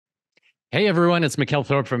Hey everyone, it's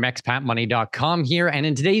MIKKEL from expatmoney.com here, and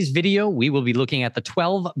in today's video, we will be looking at the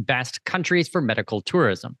 12 best countries for medical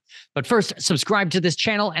tourism. But first, subscribe to this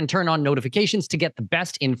channel and turn on notifications to get the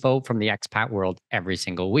best info from the expat world every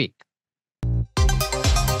single week.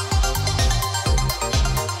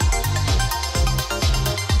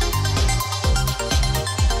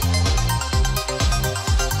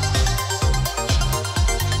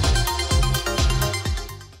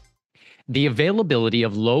 The availability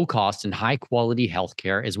of low-cost and high-quality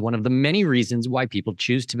healthcare is one of the many reasons why people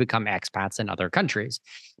choose to become expats in other countries.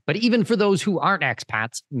 But even for those who aren't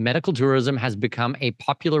expats, medical tourism has become a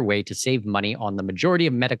popular way to save money on the majority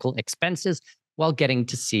of medical expenses while getting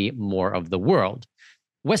to see more of the world.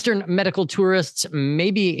 Western medical tourists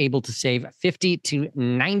may be able to save 50 to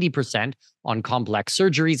 90% on complex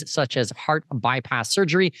surgeries such as heart bypass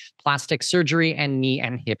surgery, plastic surgery, and knee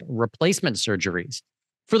and hip replacement surgeries.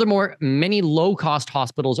 Furthermore, many low-cost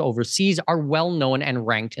hospitals overseas are well known and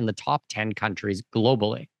ranked in the top 10 countries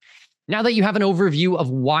globally. Now that you have an overview of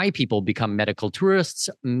why people become medical tourists,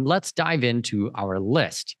 let's dive into our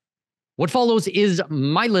list. What follows is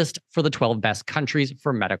my list for the 12 best countries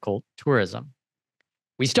for medical tourism.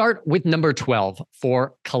 We start with number 12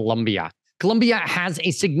 for Colombia. Colombia has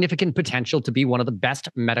a significant potential to be one of the best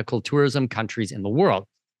medical tourism countries in the world.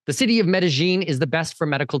 The city of Medellin is the best for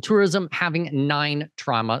medical tourism, having 9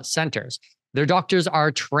 trauma centers. Their doctors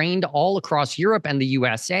are trained all across Europe and the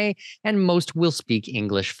USA, and most will speak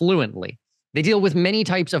English fluently. They deal with many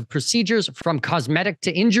types of procedures, from cosmetic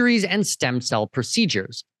to injuries and stem cell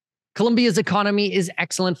procedures. Colombia's economy is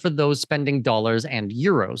excellent for those spending dollars and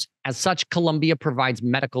euros. As such, Colombia provides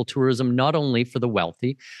medical tourism not only for the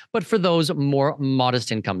wealthy, but for those more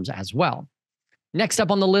modest incomes as well. Next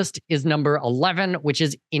up on the list is number 11, which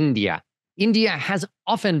is India. India has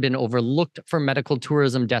often been overlooked for medical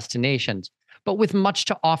tourism destinations, but with much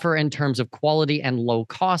to offer in terms of quality and low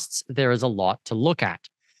costs, there is a lot to look at.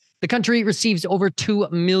 The country receives over 2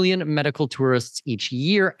 million medical tourists each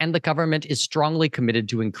year, and the government is strongly committed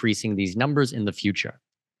to increasing these numbers in the future.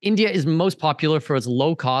 India is most popular for its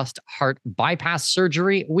low-cost heart bypass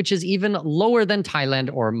surgery, which is even lower than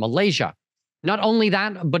Thailand or Malaysia. Not only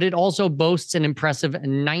that, but it also boasts an impressive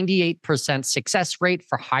 98% success rate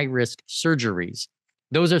for high-risk surgeries.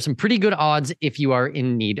 Those are some pretty good odds if you are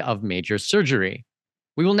in need of major surgery.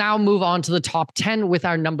 We will now move on to the top 10 with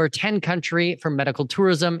our number 10 country for medical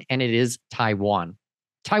tourism, and it is Taiwan.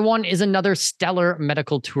 Taiwan is another stellar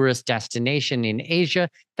medical tourist destination in Asia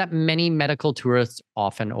that many medical tourists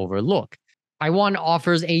often overlook. Taiwan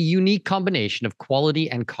offers a unique combination of quality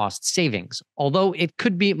and cost savings, although it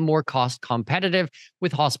could be more cost competitive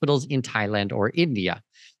with hospitals in Thailand or India.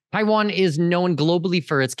 Taiwan is known globally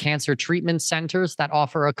for its cancer treatment centers that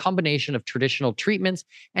offer a combination of traditional treatments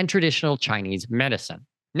and traditional Chinese medicine.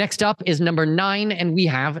 Next up is number 9, and we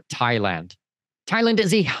have Thailand. Thailand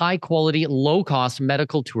is a high-quality, low-cost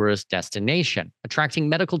medical tourist destination, attracting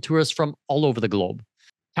medical tourists from all over the globe.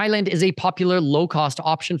 Thailand is a popular low-cost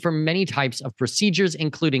option for many types of procedures,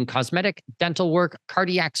 including cosmetic, dental work,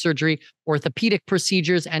 cardiac surgery, orthopedic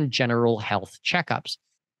procedures, and general health checkups.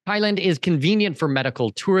 Thailand is convenient for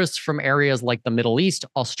medical tourists from areas like the Middle East,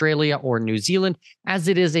 Australia, or New Zealand, as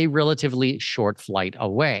it is a relatively short flight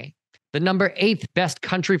away. The number 8th best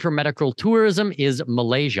country for medical tourism is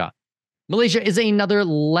Malaysia. Malaysia is another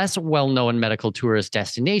less well-known medical tourist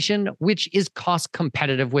destination, which is cost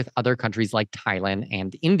competitive with other countries like Thailand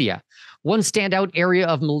and India. One standout area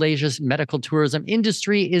of Malaysia's medical tourism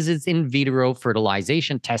industry is its in vitro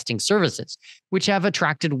fertilization testing services, which have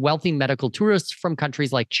attracted wealthy medical tourists from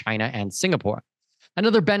countries like China and Singapore.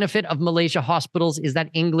 Another benefit of Malaysia hospitals is that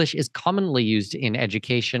English is commonly used in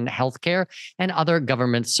education, healthcare, and other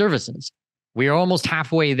government services. We are almost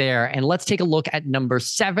halfway there, and let's take a look at number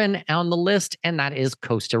 7 on the list, and that is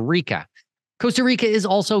Costa Rica. Costa Rica is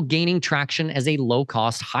also gaining traction as a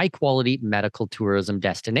low-cost, high-quality medical tourism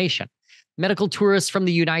destination. Medical tourists from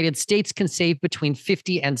the United States can save between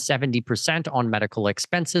 50 and 70% on medical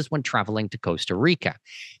expenses when traveling to Costa Rica.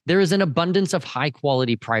 There is an abundance of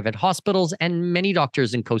high-quality private hospitals, and many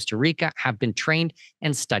doctors in Costa Rica have been trained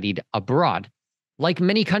and studied abroad. Like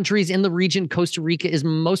many countries in the region, Costa Rica is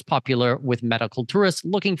most popular with medical tourists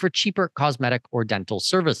looking for cheaper cosmetic or dental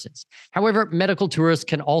services. However, medical tourists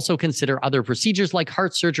can also consider other procedures like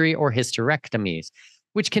heart surgery or hysterectomies,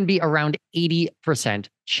 which can be around 80%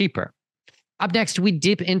 cheaper. Up next, we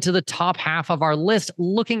dip into the top half of our list,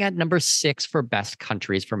 looking at number 6 for best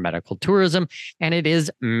countries for medical tourism, and it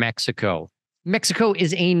is Mexico. Mexico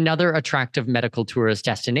is another attractive medical tourist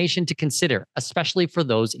destination to consider, especially for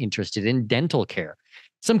those interested in dental care.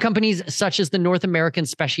 Some companies, such as the North American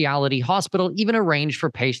Specialty Hospital, even arrange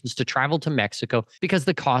for patients to travel to Mexico because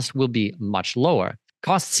the cost will be much lower.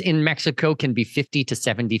 Costs in Mexico can be 50 to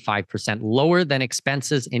 75% lower than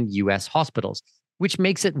expenses in US hospitals, which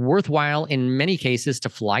makes it worthwhile in many cases to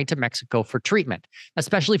fly to Mexico for treatment,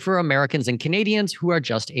 especially for Americans and Canadians who are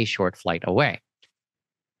just a short flight away.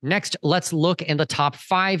 Next, let's look in the top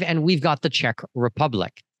 5, and we've got the Czech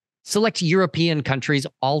Republic. Select European countries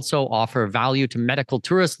also offer value to medical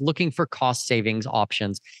tourists looking for cost savings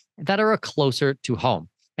options that are closer to home,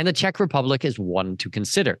 and the Czech Republic is one to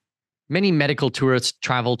consider. Many medical tourists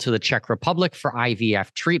travel to the Czech Republic for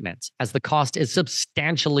IVF treatments, as the cost is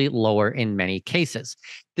substantially lower in many cases.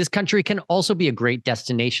 This country can also be a great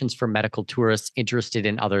destination for medical tourists interested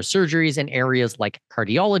in other surgeries in areas like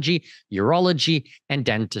cardiology, urology, and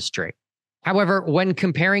dentistry. However, when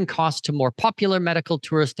comparing costs to more popular medical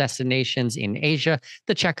tourist destinations in Asia,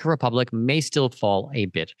 the Czech Republic may still fall a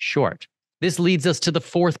bit short. This leads us to the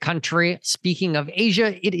 4th country. Speaking of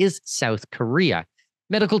Asia, it is South Korea.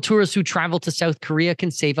 Medical tourists who travel to South Korea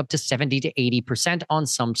can save up to 70 to 80% on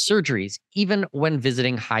some surgeries, even when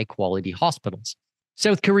visiting high-quality hospitals.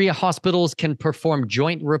 South Korea hospitals can perform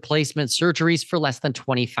joint replacement surgeries for less than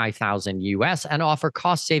 $25,000 US and offer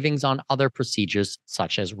cost savings on other procedures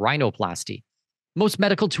such as rhinoplasty. Most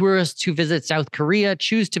medical tourists who visit South Korea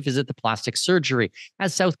choose to visit the plastic surgery,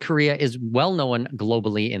 as South Korea is well known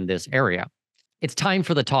globally in this area. It's time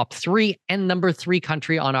for the top 3, and number 3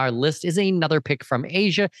 country on our list is another pick from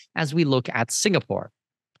Asia as we look at Singapore.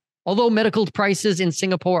 Although medical prices in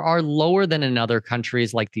Singapore are lower than in other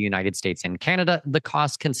countries like the United States and Canada, the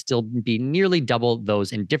cost can still be nearly double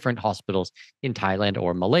those in different hospitals in Thailand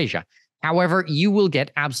or Malaysia. However, you will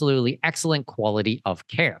get absolutely excellent quality of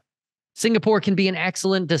care. Singapore can be an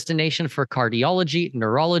excellent destination for cardiology,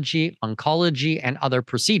 neurology, oncology, and other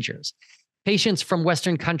procedures. Patients from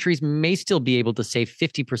Western countries may still be able to save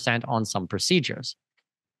 50% on some procedures.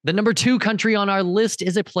 The number 2 country on our list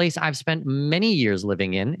is a place I've spent many years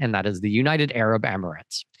living in, and that is the United Arab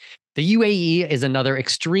Emirates. The UAE is another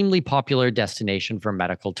extremely popular destination for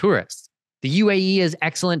medical tourists. The UAE is an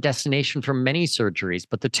excellent destination for many surgeries,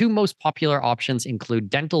 but the 2 most popular options include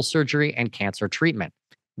dental surgery and cancer treatment.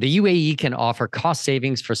 The UAE can offer cost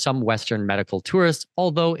savings for some Western medical tourists,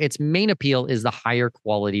 although its main appeal is the higher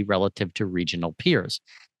quality relative to regional peers.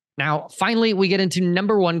 Now, finally, we get into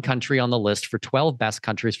number 1 country on the list for 12 best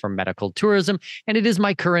countries for medical tourism, and it is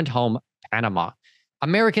my current home, Panama.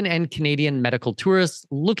 American and Canadian medical tourists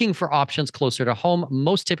looking for options closer to home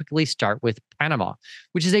most typically start with Panama,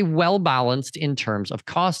 which is a well-balanced in terms of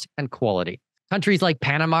cost and quality. Countries like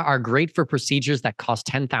Panama are great for procedures that cost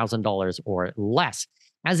 $10,000 or less,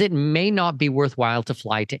 as it may not be worthwhile to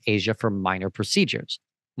fly to Asia for minor procedures.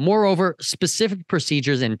 Moreover, specific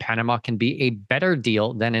procedures in Panama can be a better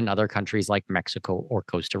deal than in other countries like Mexico or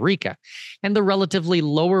Costa Rica. And the relatively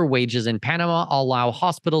lower wages in Panama allow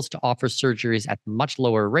hospitals to offer surgeries at much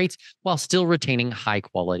lower rates while still retaining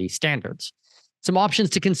high-quality standards. Some options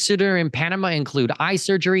to consider in Panama include eye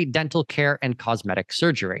surgery, dental care, and cosmetic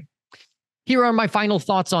surgery. Here are my final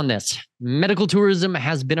thoughts on this. Medical tourism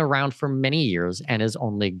has been around for many years and is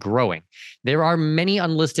only growing. There are many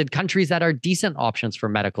unlisted countries that are decent options for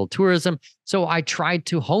medical tourism, so I tried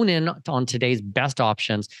to hone in on today's best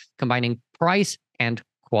options, combining price and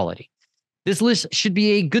quality. This list should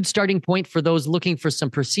be a good starting point for those looking for some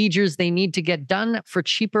procedures they need to get done for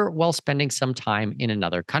cheaper while spending some time in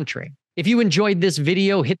another country. If you enjoyed this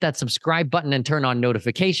video, hit that subscribe button and turn on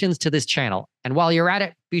notifications to this channel. And while you're at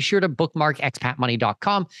it, be sure to bookmark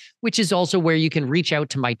expatmoney.com, which is also where you can reach out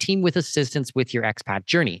to my team with assistance with your expat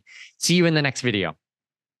journey. See you in the next video.